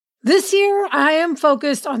This year, I am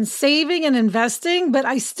focused on saving and investing, but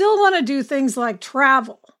I still want to do things like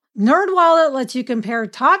travel. NerdWallet lets you compare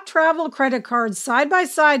top travel credit cards side by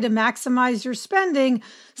side to maximize your spending,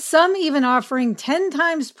 some even offering 10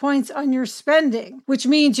 times points on your spending, which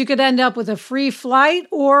means you could end up with a free flight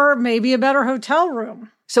or maybe a better hotel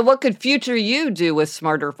room. So what could future you do with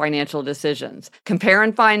smarter financial decisions? Compare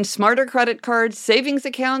and find smarter credit cards, savings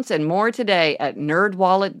accounts, and more today at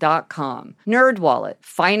nerdwallet.com. NerdWallet,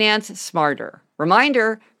 finance smarter.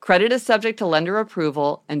 Reminder, credit is subject to lender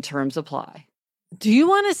approval and terms apply. Do you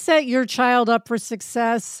want to set your child up for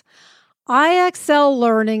success? IXL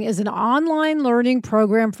Learning is an online learning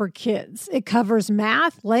program for kids. It covers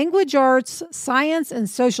math, language arts, science, and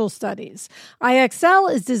social studies.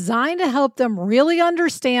 IXL is designed to help them really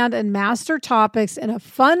understand and master topics in a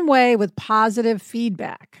fun way with positive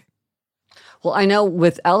feedback. Well, I know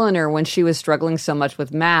with Eleanor, when she was struggling so much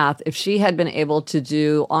with math, if she had been able to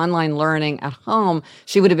do online learning at home,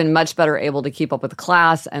 she would have been much better able to keep up with the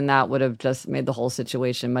class, and that would have just made the whole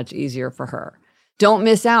situation much easier for her. Don't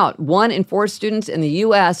miss out. 1 in 4 students in the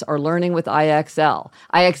U.S. are learning with IXL.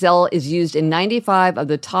 IXL is used in 95 of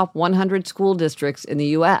the top 100 school districts in the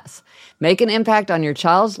U.S. Make an impact on your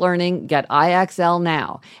child's learning. Get IXL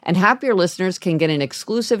now. And Happier listeners can get an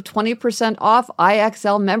exclusive 20% off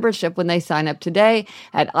IXL membership when they sign up today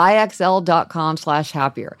at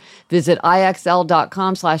IXL.com/happier. Visit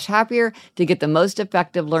IXL.com/happier to get the most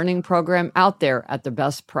effective learning program out there at the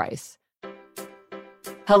best price.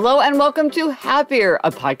 Hello and welcome to Happier,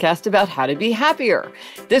 a podcast about how to be happier.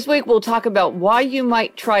 This week we'll talk about why you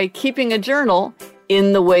might try keeping a journal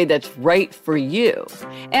in the way that's right for you.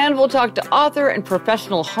 And we'll talk to author and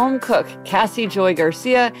professional home cook Cassie Joy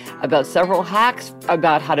Garcia about several hacks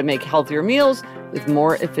about how to make healthier meals with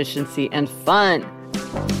more efficiency and fun.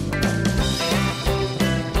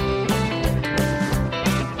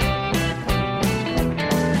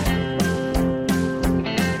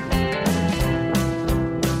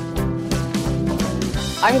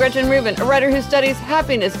 I'm Gretchen Rubin, a writer who studies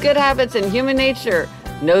happiness, good habits, and human nature.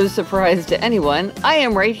 No surprise to anyone, I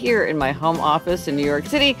am right here in my home office in New York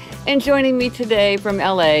City, and joining me today from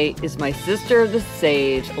LA is my sister, the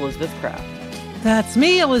sage, Elizabeth Craft. That's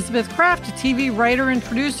me, Elizabeth Craft, a TV writer and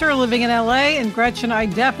producer living in LA. And Gretchen, I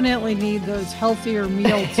definitely need those healthier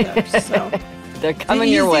meal tips. So they're coming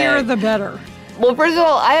your way. The easier, the better. Well, first of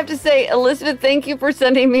all, I have to say, Elizabeth, thank you for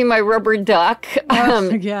sending me my rubber duck.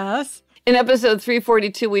 Yes. In episode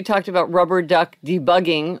 342, we talked about rubber duck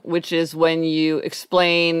debugging, which is when you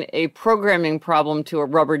explain a programming problem to a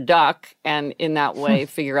rubber duck and in that way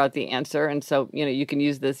figure out the answer. And so, you can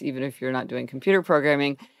use this even if you're not doing computer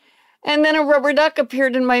programming. And then a rubber duck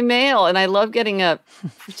appeared in my mail, and I love getting a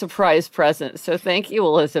surprise present. So thank you,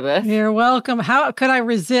 Elizabeth. You're welcome. How could I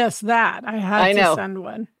resist that? I had to send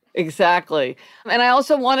one. Exactly. And I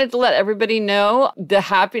also wanted to let everybody know the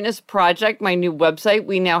Happiness Project, my new website,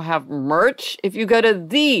 we now have merch. If you go to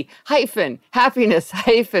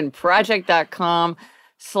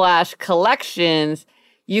the-happiness-project.com/collections,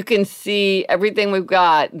 you can see everything we've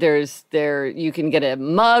got. You can get a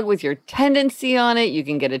mug with your tendency on it. You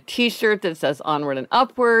can get a t-shirt that says onward and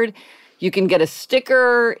upward. You can get a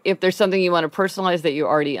sticker if there's something you want to personalize that you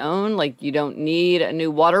already own, like you don't need a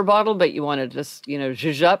new water bottle, but you want to just,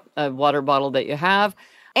 zhuzh up a water bottle that you have.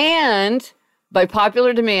 And by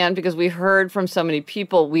popular demand, because we heard from so many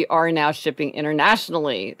people, we are now shipping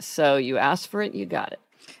internationally. So you asked for it, you got it.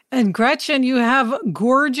 And Gretchen, you have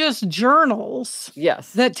gorgeous journals.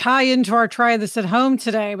 Yes. That tie into our Try This at Home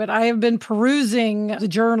today, but I have been perusing the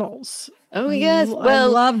journals. Oh, yes. Well, I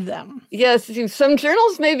love them. Yes. Some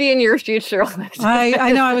journals may be in your future.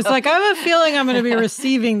 I know. I was like, I have a feeling I'm going to be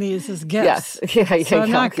receiving these as gifts. Yes. So I'm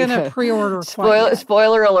not going to pre-order quite yet.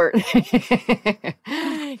 Spoiler alert.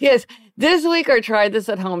 Yes. This week, our Try This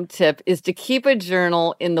at Home tip is to keep a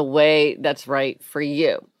journal in the way that's right for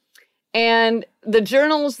you. And the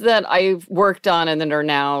journals that I've worked on and that are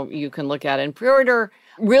now you can look at and pre-order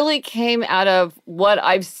really came out of what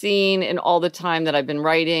I've seen in all the time that I've been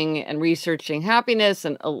writing and researching happiness,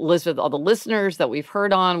 and Elizabeth, all the listeners that we've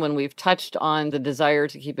heard on when we've touched on the desire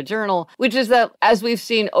to keep a journal, which is that as we've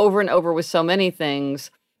seen over and over with so many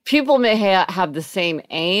things, people may have the same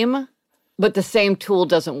aim, but the same tool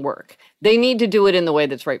doesn't work. They need to do it in the way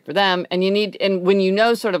that's right for them. And when you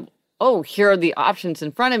know sort of, oh, here are the options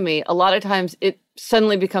in front of me, a lot of times it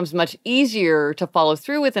suddenly becomes much easier to follow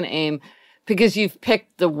through with an aim because you've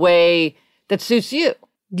picked the way that suits you.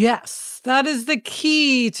 Yes, that is the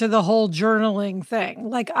key to the whole journaling thing.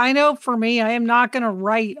 Like, I know for me, I am not going to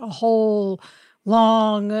write a whole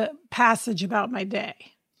long passage about my day.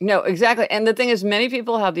 No, exactly. And the thing is, many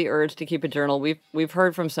people have the urge to keep a journal. We've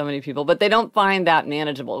heard from so many people, but they don't find that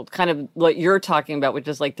manageable. Kind of what you're talking about, which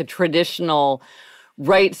is like the traditional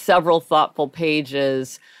write several thoughtful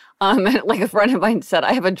pages. Like a friend of mine said,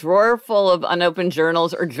 I have a drawer full of unopened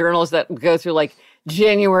journals or journals that go through like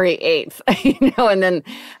January 8th,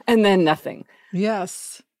 and then nothing.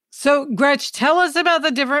 Yes. So, Gretch, tell us about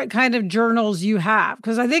the different kind of journals you have,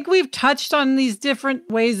 because I think we've touched on these different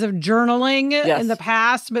ways of journaling in the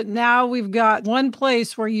past, but now we've got one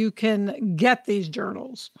place where you can get these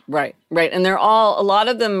journals. Right. And a lot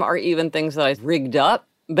of them are even things that I rigged up,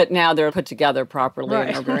 but now they're put together properly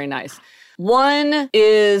and are very nice. One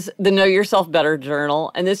is the Know Yourself Better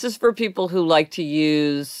journal, and this is for people who like to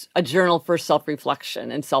use a journal for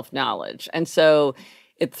self-reflection and self-knowledge. And so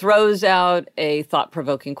it throws out a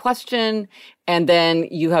thought-provoking question, and then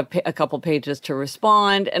you have a couple pages to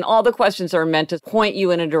respond. And all the questions are meant to point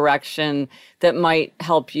you in a direction that might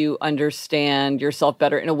help you understand yourself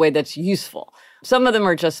better in a way that's useful. Some of them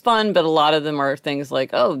are just fun, but a lot of them are things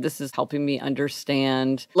like, oh, this is helping me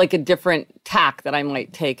understand like a different tack that I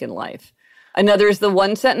might take in life. Another is the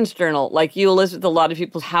one-sentence journal. Like you, Elizabeth, a lot of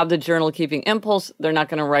people have the journal-keeping impulse. They're not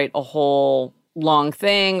going to write a whole long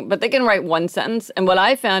thing, but they can write one sentence. And what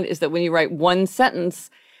I found is that when you write one sentence,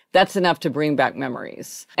 that's enough to bring back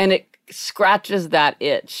memories. And it scratches that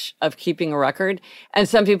itch of keeping a record. And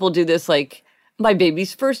some people do this like my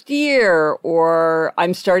baby's first year, or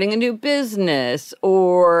I'm starting a new business,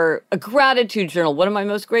 or a gratitude journal. What am I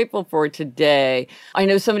most grateful for today? I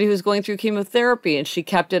know somebody who's going through chemotherapy and she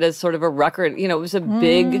kept it as sort of a record. You know, it was a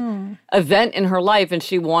big event in her life and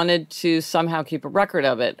she wanted to somehow keep a record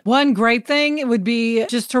of it. One great thing would be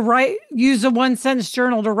just to use a one-sentence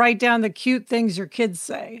journal to write down the cute things your kids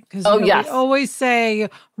say. Because we always say,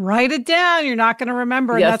 write it down. You're not going to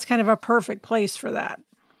remember. And that's kind of a perfect place for that.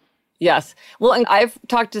 Yes. Well, and I've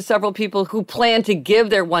talked to several people who plan to give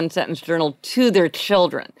their one-sentence journal to their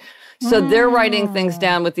children. So they're writing things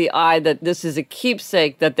down with the eye that this is a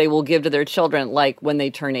keepsake that they will give to their children, like when they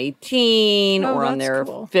turn 18 or on their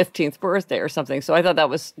 15th birthday or something. So I thought that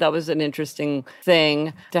was an interesting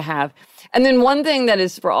thing to have. And then one thing that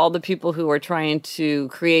is for all the people who are trying to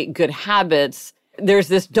create good habits, there's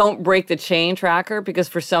this don't break the chain tracker, because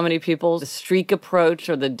for so many people, the streak approach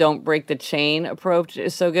or the don't break the chain approach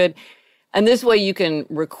is so good. And this way you can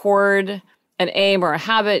record an aim or a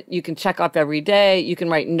habit. You can check off every day. You can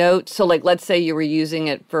write notes. So like, let's say you were using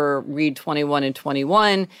it for read 21 and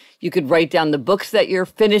 21. You could write down the books that you're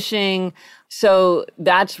finishing. So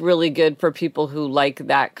that's really good for people who like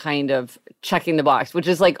that kind of checking the box, which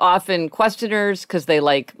is like often questioners because they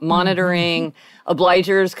like monitoring,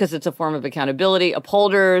 obligers because it's a form of accountability,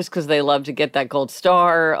 upholders because they love to get that gold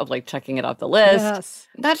star of like checking it off the list. Yes.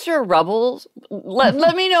 Not sure, Rebels.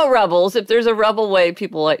 Let me know, Rebels, if there's a Rebel way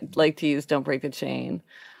people like to use Don't Break the Chain.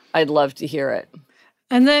 I'd love to hear it.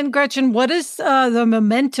 And then, Gretchen, what is the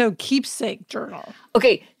Memento Keepsake Journal?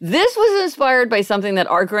 Okay, this was inspired by something that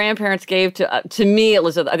our grandparents gave to me,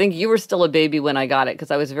 Elizabeth. I think you were still a baby when I got it,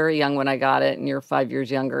 because I was very young when I got it, and you're 5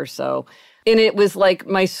 years younger. So, and it was like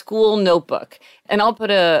my school notebook. And I'll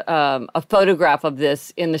put a photograph of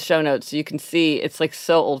this in the show notes so you can see. It's like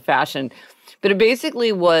so old-fashioned. But it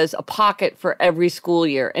basically was a pocket for every school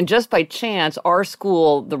year. And just by chance, our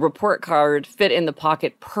school, the report card fit in the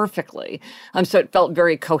pocket perfectly. So it felt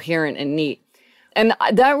very coherent and neat. And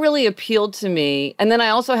that really appealed to me. And then I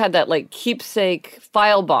also had that like keepsake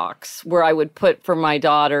file box where I would put for my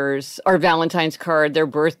daughters our Valentine's card, their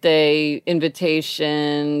birthday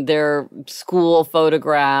invitation, their school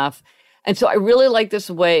photograph. And so I really like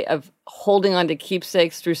this way of holding on to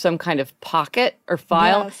keepsakes through some kind of pocket or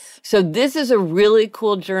file. Yes. So this is a really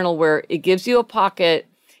cool journal where it gives you a pocket.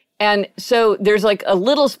 And so there's like a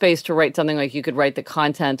little space to write something, like you could write the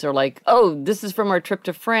contents, or like, oh, this is from our trip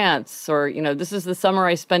to France, or, you know, this is the summer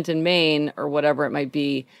I spent in Maine, or whatever it might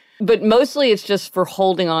be. But mostly it's just for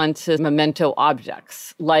holding on to memento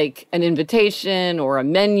objects, like an invitation or a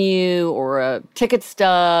menu or a ticket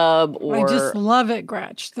stub. Or I just love it,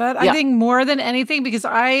 Gretch. I think more than anything, because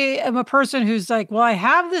I am a person who's like, well, I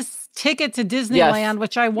have this ticket to Disneyland,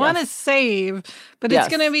 which I want to save, but it's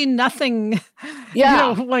going to be nothing.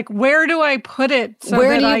 Yeah. You know, like, where do I put it so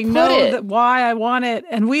where that do you I put know it? that why I want it?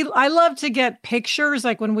 And I love to get pictures,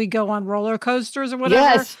 like when we go on roller coasters or whatever.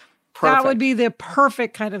 Yes. Perfect. That would be the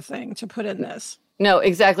perfect kind of thing to put in this. No,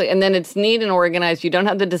 exactly. And then it's neat and organized. You don't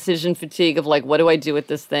have the decision fatigue of like, what do I do with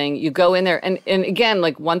this thing? You go in there. And again,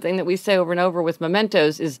 like one thing that we say over and over with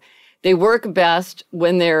mementos is they work best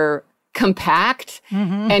when they're compact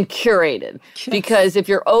and curated. Yes. Because if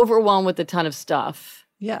you're overwhelmed with a ton of stuff,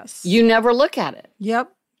 yes, you never look at it.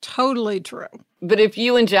 Yep. Totally true. But if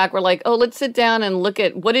you and Jack were like, oh, let's sit down and look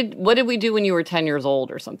at what did we do when you were 10 years old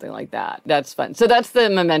or something like that, that's fun. So that's the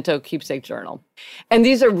Memento Keepsake Journal. And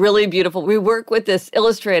these are really beautiful. We work with this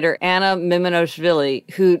illustrator, Anna Miminoshvili,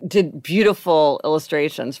 who did beautiful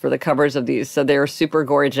illustrations for the covers of these. So they're super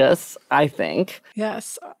gorgeous, I think.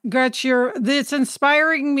 Yes. Gretch, it's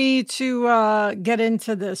inspiring me to get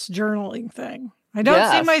into this journaling thing. I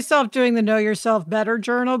don't see myself doing the Know Yourself Better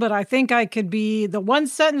journal, but I think I could be the one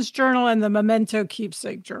sentence journal and the Memento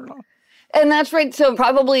Keepsake journal. And that's right. So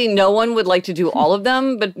probably no one would like to do all of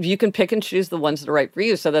them, but you can pick and choose the ones that are right for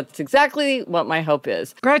you. So that's exactly what my hope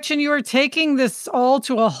is. Gretchen, you are taking this all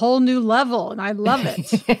to a whole new level, and I love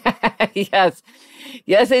it. Yes.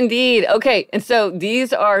 Yes, indeed. Okay. And so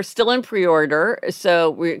these are still in pre-order. So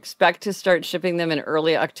we expect to start shipping them in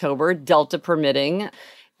early October, Delta permitting.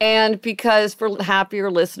 And because for happier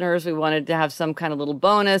listeners, we wanted to have some kind of little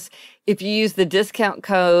bonus. If you use the discount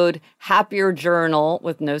code Happier Journal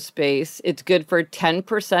with no space, it's good for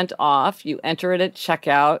 10% off. You enter it at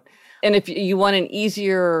checkout. And if you want an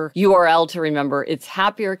easier URL to remember, it's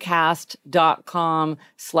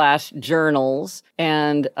happiercast.com/journals.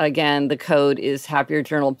 And again, the code is Happier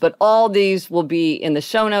Journal. But all these will be in the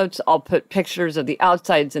show notes. I'll put pictures of the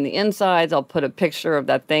outsides and the insides. I'll put a picture of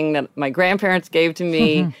that thing that my grandparents gave to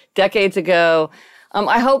me decades ago.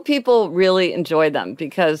 I hope people really enjoy them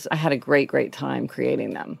because I had a great, great time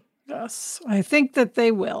creating them. Yes, I think that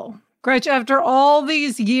they will. Gretch, after all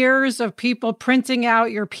these years of people printing out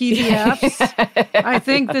your PDFs, I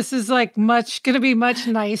think this is going to be much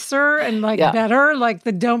nicer and better, like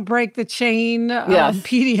the Don't Break the Chain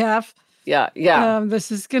PDF. Yeah.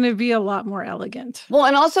 This is going to be a lot more elegant. Well,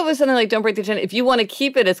 and also with something like Don't Break the Chain, if you want to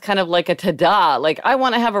keep it as kind of like a ta-da, like I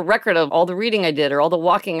want to have a record of all the reading I did or all the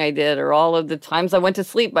walking I did or all of the times I went to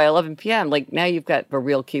sleep by 11 p.m., like now you've got a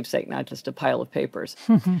real keepsake, not just a pile of papers.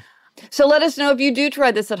 So let us know if you do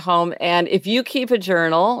try this at home and if you keep a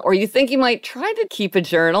journal or you think you might try to keep a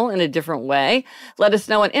journal in a different way. Let us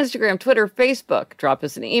know on Instagram, Twitter, Facebook. Drop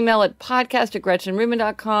us an email at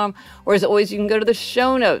podcast@GretchenRubin.com. Or as always, you can go to the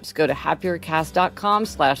show notes. Go to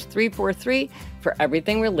happiercast.com/343 for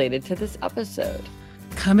everything related to this episode.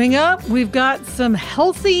 Coming up, we've got some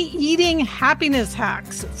healthy eating happiness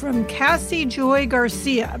hacks from Cassie Joy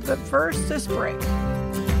Garcia. But first, this break.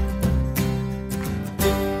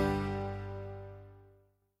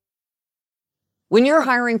 When you're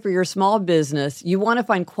hiring for your small business, you want to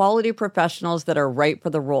find quality professionals that are right for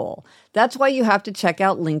the role. That's why you have to check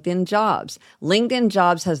out LinkedIn Jobs. LinkedIn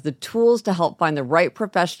Jobs has the tools to help find the right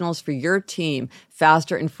professionals for your team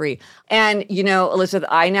faster and free. And, Elizabeth,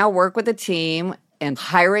 I now work with a team, and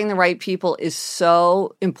hiring the right people is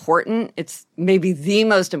so important. It's maybe the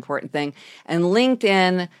most important thing. And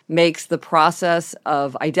LinkedIn makes the process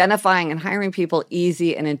of identifying and hiring people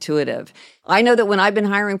easy and intuitive. I know that when I've been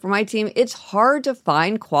hiring for my team, it's hard to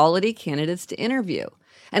find quality candidates to interview.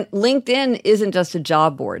 And LinkedIn isn't just a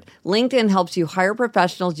job board. LinkedIn helps you hire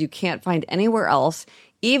professionals you can't find anywhere else,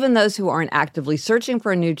 even those who aren't actively searching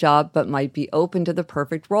for a new job but might be open to the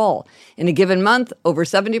perfect role. In a given month, over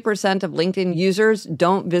 70% of LinkedIn users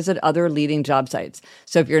don't visit other leading job sites.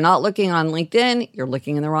 So if you're not looking on LinkedIn, you're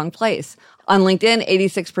looking in the wrong place. On LinkedIn,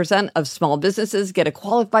 86% of small businesses get a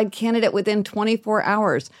qualified candidate within 24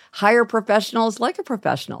 hours. Hire professionals like a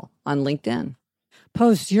professional on LinkedIn.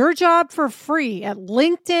 Post your job for free at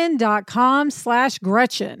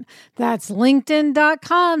linkedin.com/Gretchen. That's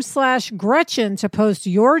linkedin.com/Gretchen to post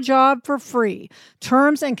your job for free.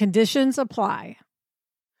 Terms and conditions apply.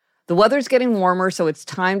 The weather's getting warmer, so it's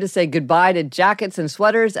time to say goodbye to jackets and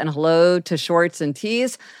sweaters and hello to shorts and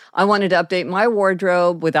tees. I wanted to update my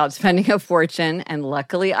wardrobe without spending a fortune, and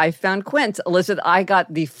luckily I found Quince. Elizabeth, I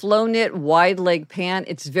got the Flow Knit wide leg pant.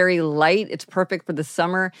 It's very light. It's perfect for the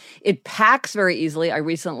summer. It packs very easily. I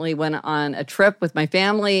recently went on a trip with my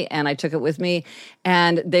family, and I took it with me,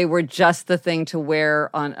 and they were just the thing to wear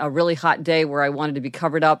on a really hot day where I wanted to be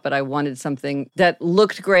covered up, but I wanted something that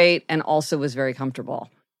looked great and also was very comfortable.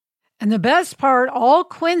 And the best part, all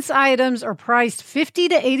Quince items are priced 50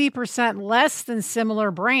 to 80% less than similar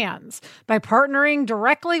brands. By partnering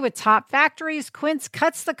directly with top factories, Quince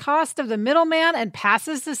cuts the cost of the middleman and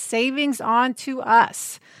passes the savings on to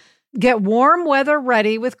us. Get warm weather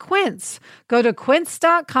ready with Quince. Go to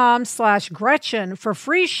quince.com/Gretchen for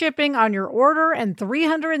free shipping on your order and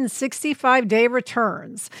 365-day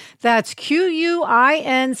returns. That's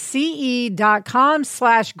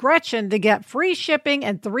QUINCE.com/Gretchen to get free shipping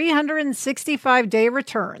and 365-day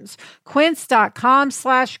returns.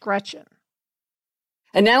 Quince.com/Gretchen.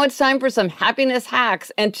 And now it's time for some happiness hacks.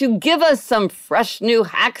 And to give us some fresh new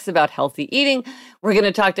hacks about healthy eating, we're going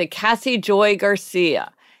to talk to Cassie Joy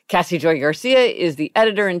Garcia. Cassie Joy Garcia is the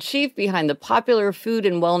editor-in-chief behind the popular food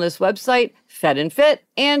and wellness website Fed and Fit,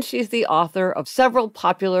 and she's the author of several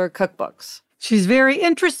popular cookbooks. She's very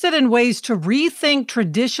interested in ways to rethink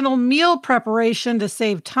traditional meal preparation to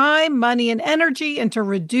save time, money, and energy and to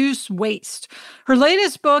reduce waste. Her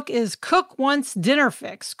latest book is Cook Once Dinner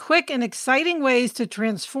Fix, quick and exciting ways to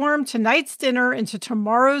transform tonight's dinner into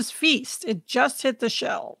tomorrow's feast. It just hit the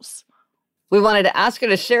shelves. We wanted to ask her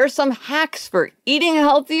to share some hacks for eating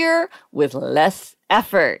healthier with less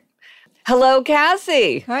effort. Hello,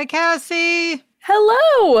 Cassie. Hi, Cassie.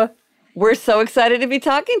 Hello. We're so excited to be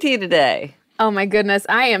talking to you today. Oh my goodness,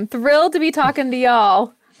 I am thrilled to be talking to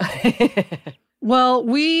y'all. Well,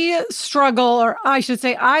 we struggle, or I should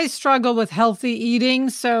say I struggle with healthy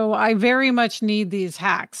eating, so I very much need these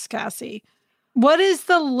hacks, Cassie. What is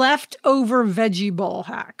the leftover veggie bowl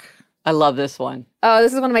hack? I love this one. Oh,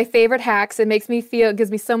 this is one of my favorite hacks. It makes me feel, it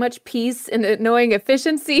gives me so much peace in knowing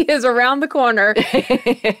efficiency is around the corner.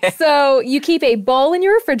 So you keep a bowl in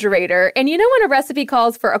your refrigerator, and you know when a recipe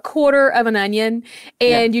calls for a quarter of an onion,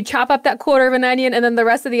 and you chop up that quarter of an onion, and then the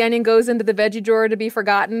rest of the onion goes into the veggie drawer to be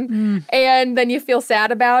forgotten, and then you feel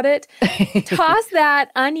sad about it? Toss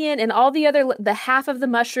that onion and all the half of the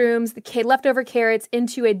mushrooms, the leftover carrots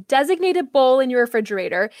into a designated bowl in your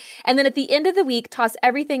refrigerator, and then at the end of the week, toss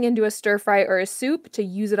everything into a stir fry or a soup to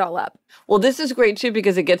use it all up. Well, this is great too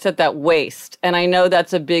because it gets at that waste. And I know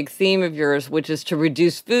that's a big theme of yours, which is to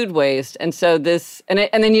reduce food waste. And so this, and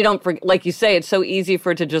then you don't, like you say, it's so easy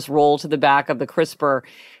for it to just roll to the back of the crisper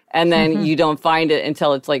and then you don't find it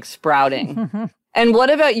until it's like sprouting. And what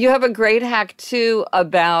about, you have a great hack too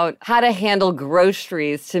about how to handle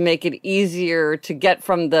groceries to make it easier to get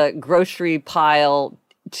from the grocery pile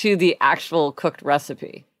to the actual cooked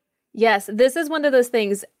recipe. Yes, this is one of those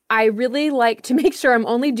things I really like to make sure I'm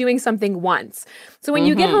only doing something once. So when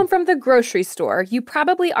you get home from the grocery store, you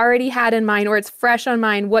probably already had in mind, or it's fresh on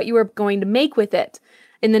mind, what you were going to make with it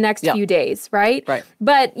in the next few days, right? Right.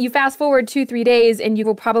 But you fast forward 2-3 days and you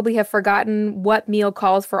will probably have forgotten what meal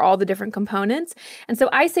calls for all the different components. And so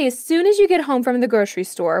I say as soon as you get home from the grocery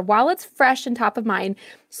store, while it's fresh and top of mind,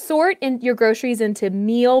 sort in your groceries into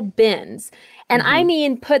meal bins. And I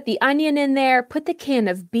mean, put the onion in there, put the can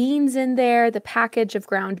of beans in there, the package of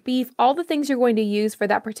ground beef, all the things you're going to use for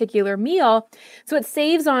that particular meal. So it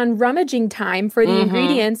saves on rummaging time for the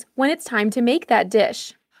ingredients when it's time to make that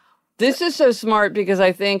dish. This is so smart because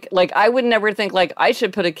I think, like, I would never think, like, I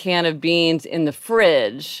should put a can of beans in the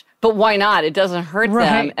fridge, but why not? It doesn't hurt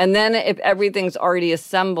them. And then if everything's already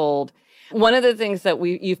assembled, one of the things that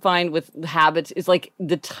you find with habits is, like,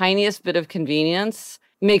 the tiniest bit of convenience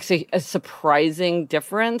makes a surprising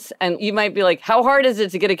difference. And you might be like, how hard is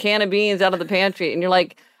it to get a can of beans out of the pantry? And you're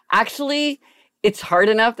like, actually, it's hard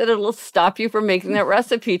enough that it'll stop you from making that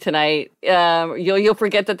recipe tonight. You'll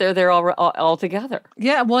forget that they're there all together.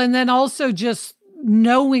 Yeah, well, and then also just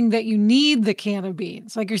knowing that you need the can of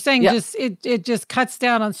beans. Like you're saying, just it just cuts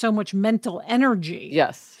down on so much mental energy.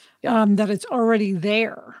 Yes. That it's already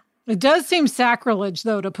there. It does seem sacrilege,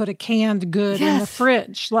 though, to put a canned good in the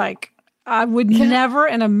fridge. Like, I would never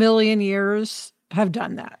in a million years have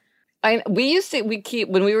done that. When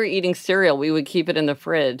we were eating cereal, we would keep it in the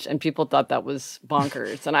fridge, and people thought that was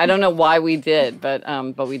bonkers. And I don't know why we did, but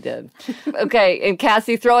we did. Okay, and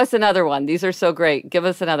Cassie, throw us another one. These are so great. Give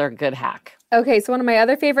us another good hack. Okay, so one of my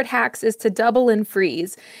other favorite hacks is to double and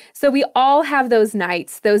freeze. So we all have those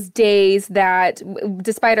nights, those days that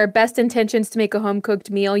despite our best intentions to make a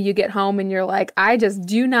home-cooked meal, you get home and you're like, I just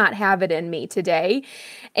do not have it in me today.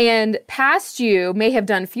 And past you may have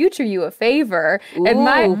done future you a favor.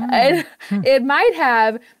 It might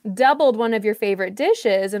have doubled one of your favorite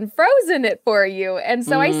dishes and frozen it for you. And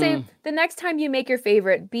so I say the next time you make your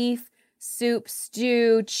favorite beef, soup,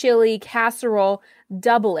 stew, chili, casserole,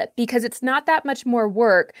 double it, because it's not that much more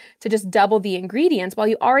work to just double the ingredients while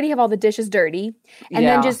you already have all the dishes dirty, and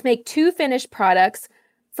then just make 2 finished products,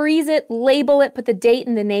 freeze it, label it, put the date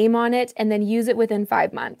and the name on it, and then use it within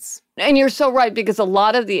 5 months. And you're so right, because a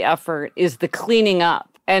lot of the effort is the cleaning up.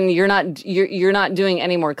 And you're not doing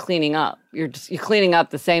any more cleaning up. You're cleaning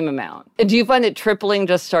up the same amount. And do you find that tripling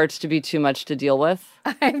just starts to be too much to deal with?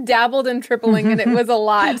 I've dabbled in tripling and it was a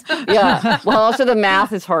lot. Yeah. Well, also the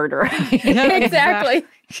math is harder. Exactly.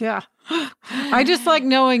 Yeah. I just like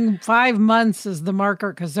knowing 5 months is the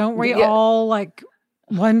marker, because don't we all like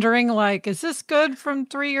wondering, like, is this good from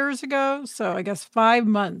 3 years ago? So I guess 5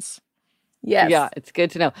 months. Yes. Yeah, it's good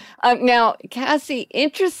to know. Now, Cassie,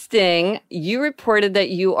 interesting, you reported that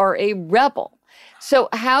you are a rebel. So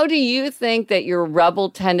how do you think that your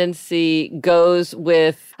rebel tendency goes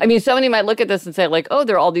with, I mean, somebody might look at this and say like, oh,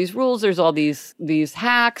 there are all these rules, there's all these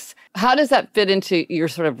hacks. How does that fit into your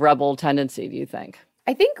sort of rebel tendency, do you think?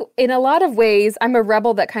 I think in a lot of ways, I'm a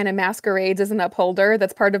rebel that kind of masquerades as an upholder.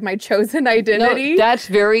 That's part of my chosen identity. No, that's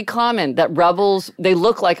very common, that rebels, they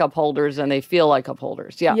look like upholders and they feel like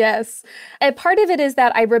upholders. Yeah. Yes. And part of it is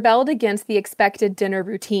that I rebelled against the expected dinner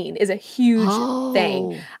routine is a huge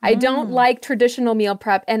thing. I don't like traditional meal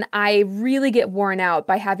prep, and I really get worn out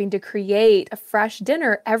by having to create a fresh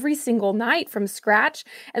dinner every single night from scratch.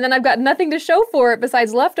 And then I've got nothing to show for it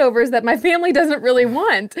besides leftovers that my family doesn't really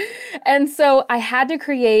want. And so I had to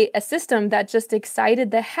create a system that just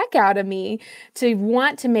excited the heck out of me to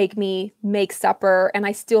want to make supper, and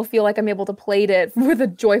I still feel like I'm able to plate it with a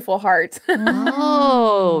joyful heart.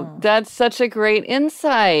 Oh, that's such a great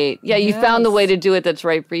insight. Yeah, you found the way to do it that's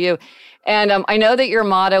right for you. And I know that your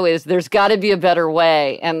motto is there's got to be a better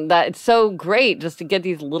way, and that it's so great just to get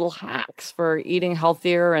these little hacks for eating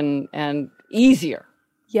healthier and easier.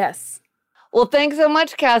 Yes. Well, thanks so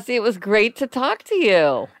much, Cassie. It was great to talk to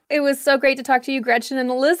you. It was so great to talk to you, Gretchen and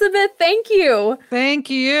Elizabeth. Thank you. Thank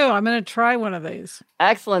you. I'm going to try one of these.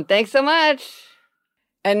 Excellent. Thanks so much.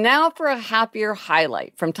 And now for a happier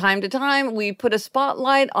highlight. From time to time, we put a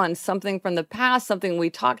spotlight on something from the past, something we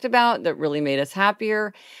talked about that really made us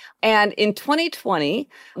happier. And in 2020,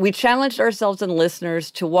 we challenged ourselves and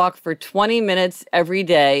listeners to walk for 20 minutes every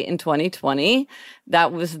day in 2020.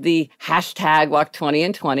 That was the hashtag Walk 20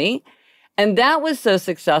 in 20. And that was so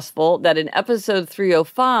successful that in episode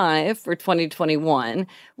 305 for 2021,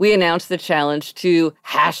 we announced the challenge to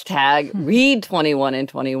hashtag Read 21 in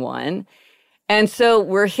 21. And so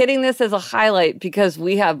we're hitting this as a highlight because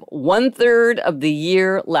we have 1/3 of the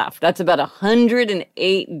year left. That's about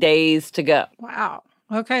 108 days to go. Wow.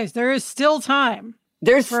 Okay, so there is still time.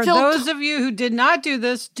 For those of you who did not do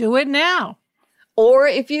this, do it now. Or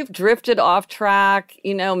if you've drifted off track,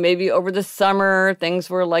 maybe over the summer, things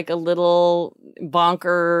were like a little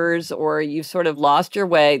bonkers, or you've sort of lost your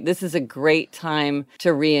way, this is a great time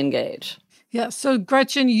to re-engage. Yeah. So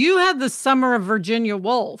Gretchen, you had the summer of Virginia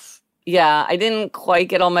Woolf. Yeah, I didn't quite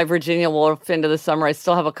get all my Virginia Woolf into the summer. I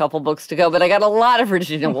still have a couple books to go, but I got a lot of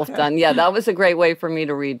Virginia Woolf done. Yeah, that was a great way for me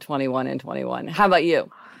to read 21 in 21. How about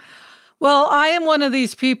you? Well, I am one of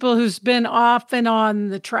these people who's been off and on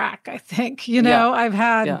the track, I think. I've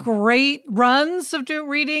had great runs of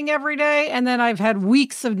reading every day, and then I've had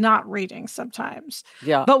weeks of not reading sometimes.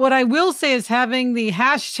 Yeah. But what I will say is having the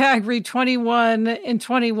hashtag Read 21 in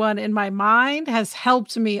 21 in my mind has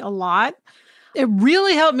helped me a lot. It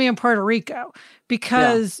really helped me in Puerto Rico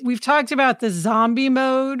because we've talked about the zombie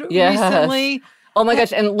mode recently. Oh my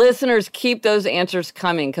gosh. And listeners, keep those answers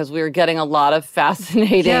coming because we're getting a lot of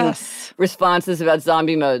fascinating responses about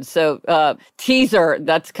zombie mode. So teaser,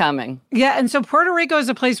 that's coming. Yeah. And so Puerto Rico is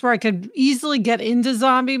a place where I could easily get into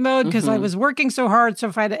zombie mode because I was working so hard. So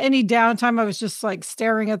if I had any downtime, I was just like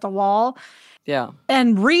staring at the wall. Yeah.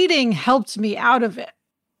 And reading helped me out of it.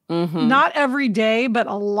 Not every day, but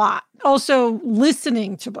a lot. Also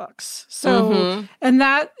listening to books. So, and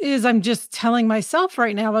that is, I'm just telling myself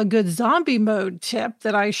right now, a good zombie mode tip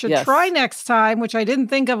that I should try next time, which I didn't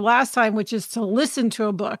think of last time, which is to listen to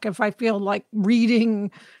a book if I feel like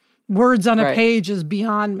reading words on a page is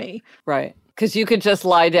beyond me. Right. Because you could just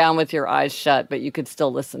lie down with your eyes shut, but you could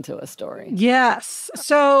still listen to a story. Yes.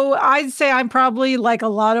 So I'd say I'm probably like a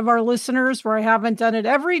lot of our listeners where I haven't done it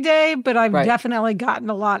every day, but I've definitely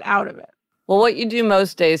gotten a lot out of it. Well, what you do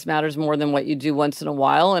most days matters more than what you do once in a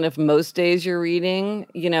while. And if most days you're reading,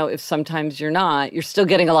 if sometimes you're not, you're still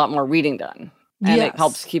getting a lot more reading done. And it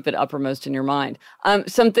helps keep it uppermost in your mind.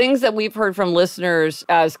 Some things that we've heard from listeners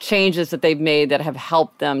as changes that they've made that have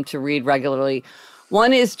helped them to read regularly.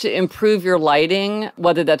 One is to improve your lighting,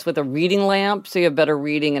 whether that's with a reading lamp, so you have better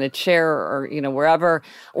reading in a chair or, wherever,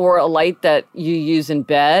 or a light that you use in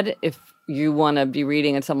bed if you want to be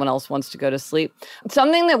reading and someone else wants to go to sleep.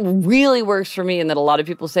 Something that really works for me and that a lot of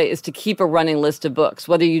people say is to keep a running list of books,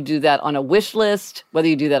 whether you do that on a wish list, whether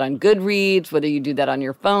you do that on Goodreads, whether you do that on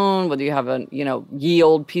your phone, whether you have a, ye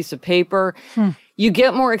old piece of paper. You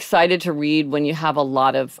get more excited to read when you have a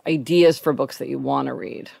lot of ideas for books that you want to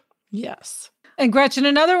read. Yes. And Gretchen,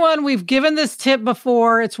 another one, we've given this tip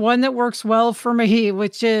before. It's one that works well for me,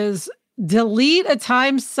 which is delete a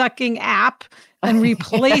time-sucking app and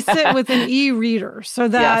replace it with an e-reader so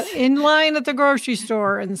that in line at the grocery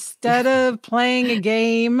store, instead of playing a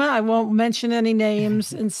game, I won't mention any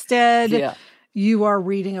names, instead you are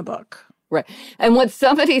reading a book. Right. And what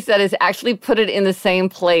somebody said is actually put it in the same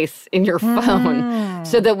place in your phone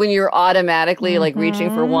so that when you're automatically like reaching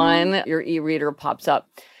for one, your e-reader pops up.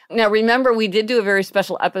 Now, remember, we did do a very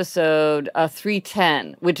special episode,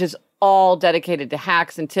 310, which is all dedicated to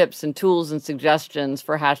hacks and tips and tools and suggestions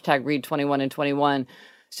for hashtag Read 21 and 21.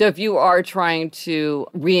 So if you are trying to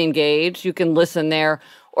re-engage, you can listen there.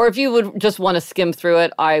 Or if you would just want to skim through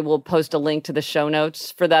it, I will post a link to the show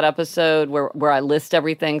notes for that episode where I list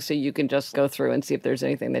everything so you can just go through and see if there's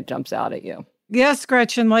anything that jumps out at you. Yes,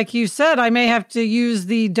 Gretchen, like you said, I may have to use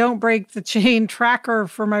the Don't Break the Chain tracker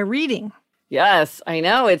for my reading. Yes, I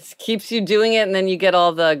know. It keeps you doing it, and then you get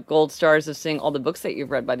all the gold stars of seeing all the books that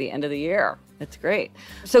you've read by the end of the year. It's great.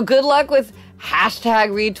 So good luck with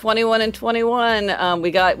hashtag Read 21 and 21.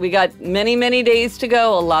 We got many, many days to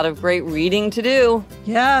go. A lot of great reading to do.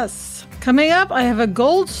 Yes. Coming up, I have a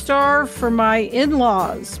gold star for my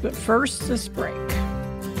in-laws. But first, this break.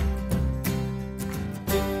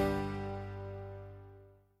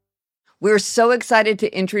 We're so excited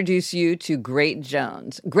to introduce you to Great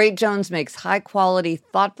Jones. Great Jones makes high-quality,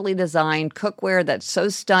 thoughtfully designed cookware that's so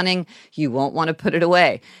stunning you won't want to put it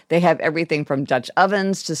away. They have everything from Dutch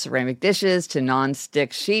ovens to ceramic dishes to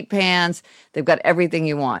non-stick sheet pans. They've got everything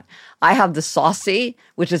you want. I have the Saucy,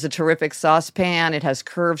 which is a terrific saucepan. It has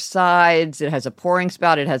curved sides. It has a pouring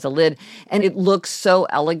spout. It has a lid. And it looks so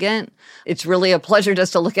elegant. It's really a pleasure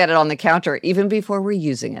just to look at it on the counter, even before we're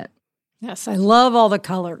using it. Yes, I love all the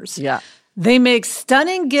colors. Yeah. They make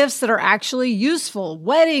stunning gifts that are actually useful.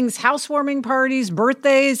 Weddings, housewarming parties,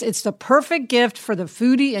 birthdays. It's the perfect gift for the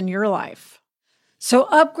foodie in your life. So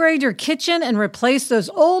upgrade your kitchen and replace those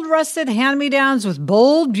old rusted hand-me-downs with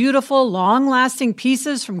bold, beautiful, long-lasting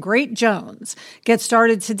pieces from Great Jones. Get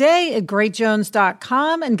started today at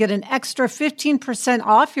greatjones.com and get an extra 15%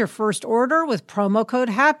 off your first order with promo code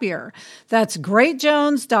HAPPIER. That's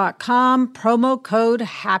greatjones.com, promo code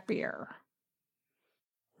HAPPIER.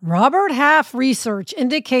 Robert Half research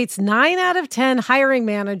indicates 9 out of 10 hiring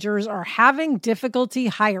managers are having difficulty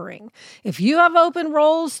hiring. If you have open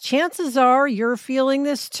roles, chances are you're feeling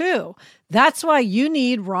this too. That's why you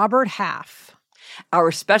need Robert Half.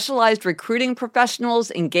 Our specialized recruiting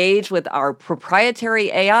professionals engage with our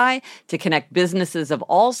proprietary AI to connect businesses of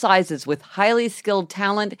all sizes with highly skilled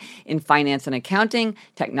talent in finance and accounting,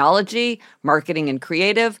 technology, marketing and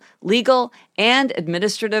creative, legal, and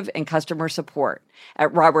administrative and customer support.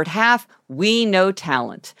 At Robert Half, we know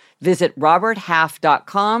talent. Visit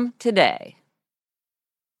roberthalf.com today.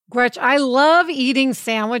 Gretch, I love eating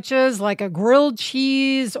sandwiches like a grilled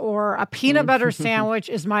cheese or a peanut butter sandwich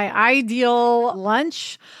is my ideal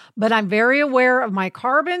lunch, but I'm very aware of my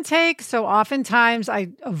carb intake, so oftentimes I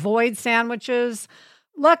avoid sandwiches.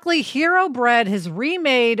 Luckily, Hero Bread has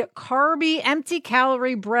remade carby,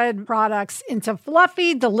 empty-calorie bread products into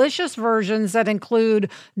fluffy, delicious versions that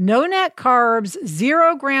include no net carbs,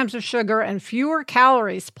 0 grams of sugar, and fewer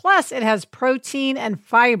calories. Plus, it has protein and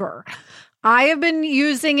fiber. I have been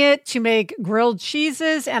using it to make grilled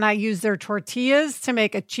cheeses, and I use their tortillas to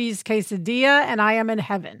make a cheese quesadilla, and I am in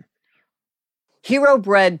heaven. Hero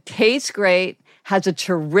Bread tastes great, has a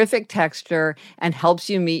terrific texture, and helps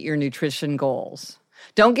you meet your nutrition goals.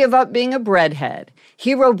 Don't give up being a breadhead.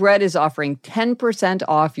 Hero Bread is offering 10%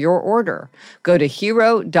 off your order. Go to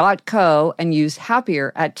hero.co and use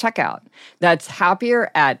Happier at checkout. That's Happier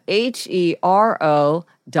at HERO.co.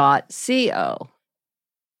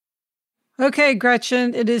 Okay,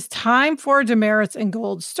 Gretchen, it is time for demerits and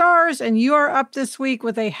gold stars, and you are up this week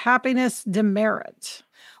with a happiness demerit.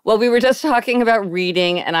 Well, we were just talking about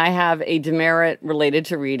reading, and I have a demerit related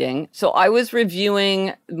to reading. So I was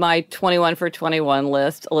reviewing my 21 for 21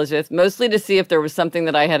 list, Elizabeth, mostly to see if there was something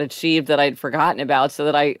that I had achieved that I'd forgotten about so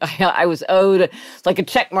that I was owed like a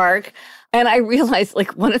check mark. And I realized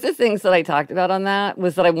like one of the things that I talked about on that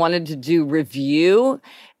was that I wanted to do review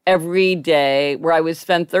every day where I would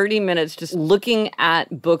spend 30 minutes just looking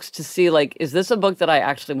at books to see, like, is this a book that I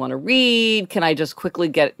actually want to read? Can I just quickly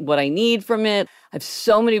get what I need from it? I have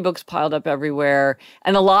so many books piled up everywhere.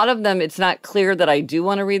 And a lot of them, it's not clear that I do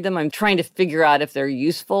want to read them. I'm trying to figure out if they're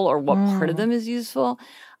useful or what part of them is useful.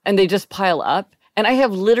 And they just pile up. And I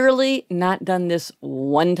have literally not done this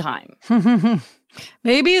one time.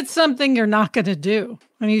 Maybe it's something you're not going to do,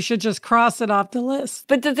 and you should just cross it off the list.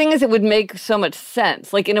 But the thing is, it would make so much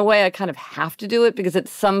sense. Like, in a way, I kind of have to do it because at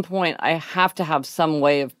some point I have to have some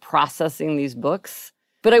way of processing these books.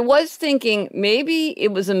 But I was thinking maybe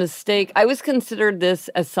it was a mistake. I was considered this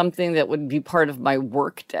as something that would be part of my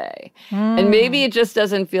work day. And maybe it just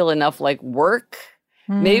doesn't feel enough like work.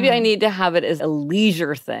 Maybe I need to have it as a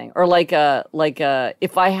leisure thing, or like a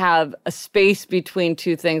if I have a space between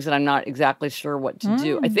two things and I'm not exactly sure what to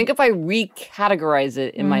do. I think if I recategorize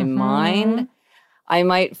it in my mind, I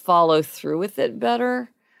might follow through with it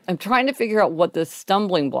better. I'm trying to figure out what the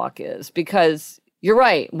stumbling block is, because You're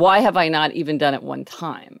right. Why have I not even done it one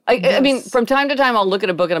time? I mean, from time to time, I'll look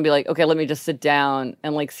at a book and I'll be like, okay, let me just sit down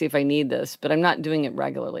and like see if I need this, but I'm not doing it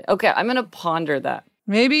regularly. Okay, I'm going to ponder that.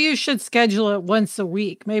 Maybe you should schedule it once a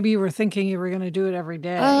week. Maybe you were thinking you were going to do it every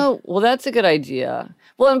day. Oh, well, that's a good idea.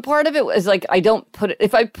 Well, and part of it is like, I don't put it,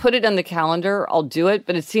 if I put it on the calendar, I'll do it.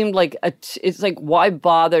 But it seemed like, it's like, why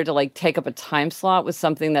bother to like take up a time slot with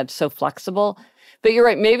something that's so flexible? But you're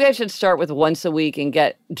right. Maybe I should start with once a week and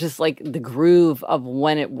get just like the groove of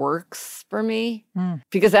when it works for me.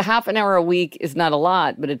 Because a half an hour a week is not a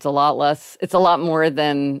lot, but it's a lot less. It's a lot more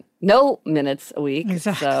than no minutes a week.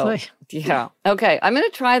 Exactly. So, yeah. Okay. I'm going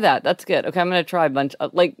to try that. That's good. Okay. I'm going to try a bunch.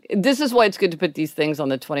 This is why it's good to put these things on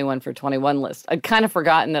the 21 for 21 list. I'd kind of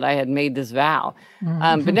forgotten that I had made this vow.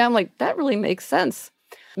 But now I'm like, that really makes sense.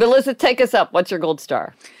 But Melissa, take us up. What's your gold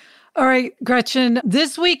star? All right, Gretchen,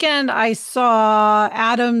 this weekend I saw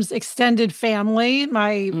Adam's extended family,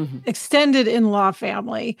 my extended in-law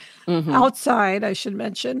family, outside, I should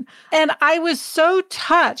mention. And I was so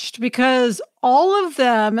touched because all of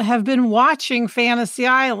them have been watching Fantasy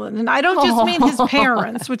Island. And I don't just mean his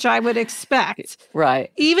parents, which I would expect. Right.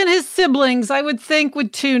 Even his siblings, I would think,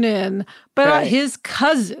 would tune in. But his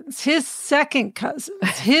cousins, his second cousins,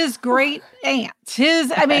 his great aunts,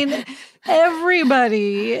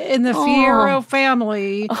 everybody in the Fierro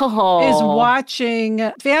family is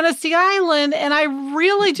watching Fantasy Island, and I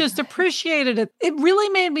really just appreciated it. It really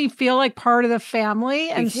made me feel like part of the family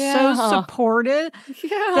and so supported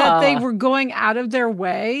that they were going out of their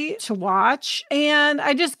way to watch. And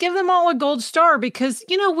I just give them all a gold star because,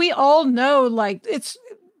 we all know, like, it's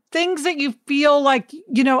things that you feel like,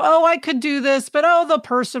 I could do this, but the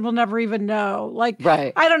person will never even know. Like,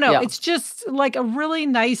 I don't know. Yeah. It's just like a really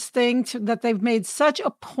nice thing that they've made such a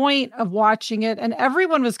point of watching it. And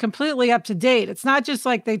everyone was completely up to date. It's not just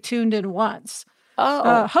like they tuned in once.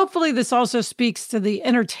 Hopefully this also speaks to the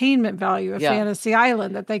entertainment value of Fantasy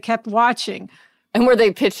Island that they kept watching. And were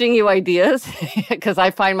they pitching you ideas? Because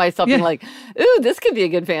I find myself being like, ooh, this could be a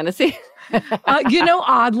good fantasy.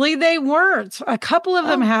 Oddly, they weren't. A couple of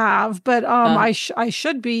them have, but I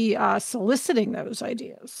should be soliciting those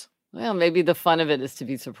ideas. Well, maybe the fun of it is to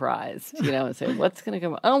be surprised, and say, what's going to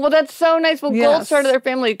come? Oh, well, that's so nice. Well, gold star to their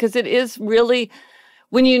family, because it is really,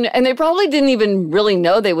 and they probably didn't even really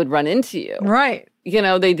know they would run into you. Right.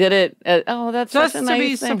 They did it. That's just such a nice to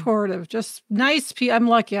be thing. Supportive. Just nice people. I'm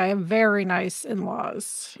lucky. I have very nice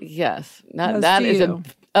in-laws. Yes. That is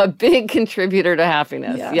a big contributor to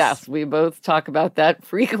happiness. Yes, we both talk about that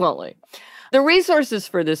frequently. The resources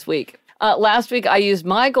for this week. Last week, I used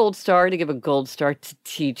my gold star to give a gold star to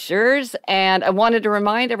teachers. And I wanted to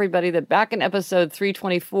remind everybody that back in episode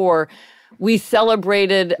 324, we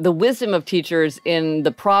celebrated the wisdom of teachers in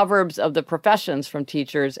the Proverbs of the Professions from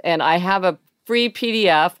teachers. And I have a free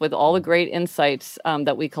PDF with all the great insights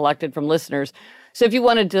that we collected from listeners. So if you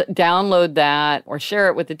want to download that or share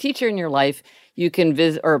it with a teacher in your life, you can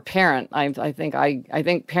visit, or a parent. I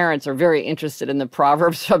think parents are very interested in the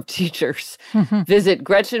Proverbs of teachers. Visit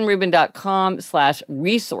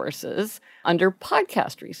GretchenRubin.com/resources under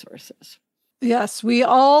podcast resources. Yes, we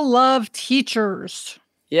all love teachers.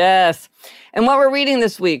 Yes. And what we're reading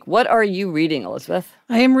this week, what are you reading, Elizabeth?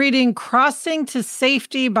 I am reading Crossing to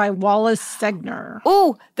Safety by Wallace Stegner.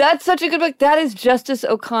 Oh, that's such a good book. That is Justice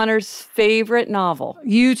O'Connor's favorite novel.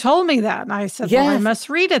 You told me that, and I said, well, I must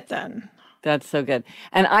read it then. That's so good.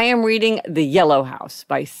 And I am reading The Yellow House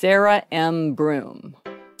by Sarah M. Broom.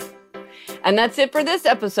 And that's it for this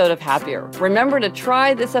episode of Happier. Remember to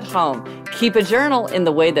try this at home. Keep a journal in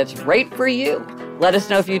the way that's right for you. Let us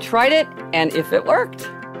know if you tried it and if it worked.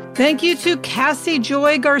 Thank you to Cassie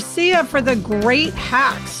Joy Garcia for the great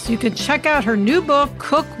hacks. You can check out her new book,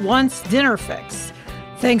 Cook Once, Dinner Fix.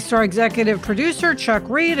 Thanks to our executive producer, Chuck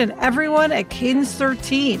Reed, and everyone at Cadence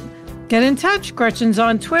 13. Get in touch. Gretchen's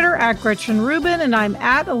on Twitter @GretchenRubin, and I'm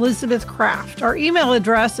 @Elizabeth Kraft. Our email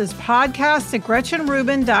address is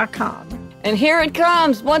podcast@GretchenRubin.com. And here it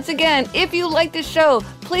comes. Once again, if you like the show,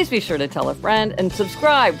 please be sure to tell a friend and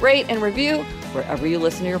subscribe, rate, and review wherever you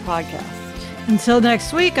listen to your podcast. Until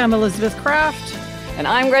next week, I'm Elizabeth Kraft. And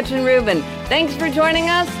I'm Gretchen Rubin. Thanks for joining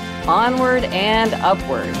us. Onward and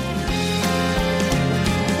upward.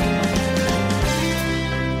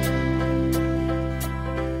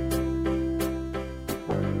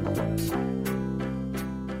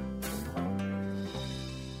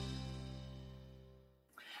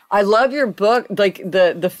 I love your book. Like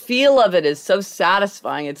the feel of it is so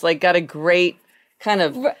satisfying. It's like got a great kind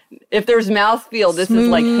of, if there's mouthfeel, this is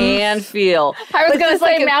like hand feel. I was going to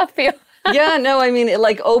say mouthfeel. Yeah, no, I mean, it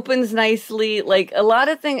like opens nicely. Like a lot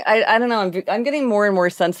of things, I don't know. I'm getting more and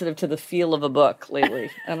more sensitive to the feel of a book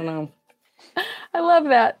lately. I don't know. I love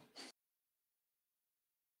that.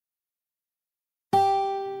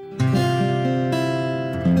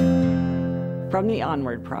 From the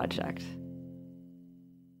Onward Project.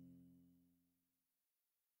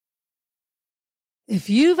 If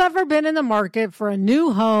you've ever been in the market for a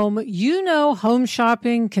new home, you know home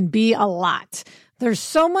shopping can be a lot. There's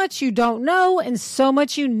so much you don't know and so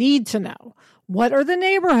much you need to know. What are the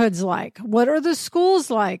neighborhoods like? What are the schools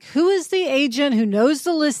like? Who is the agent who knows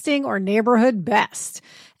the listing or neighborhood best?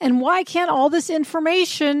 And why can't all this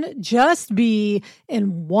information just be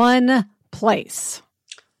in one place?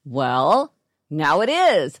 Well, now it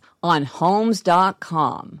is on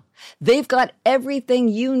Homes.com. They've got everything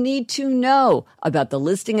you need to know about the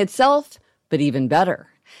listing itself, but even better,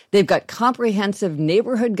 they've got comprehensive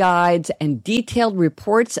neighborhood guides and detailed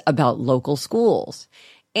reports about local schools.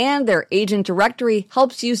 And their agent directory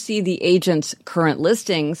helps you see the agent's current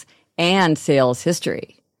listings and sales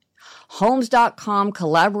history. Homes.com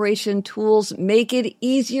collaboration tools make it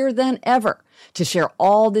easier than ever to share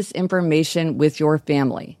all this information with your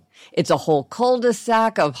family. It's a whole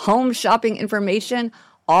cul-de-sac of home shopping information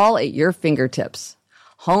all at your fingertips.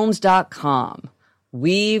 Homes.com.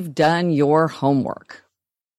 We've done your homework.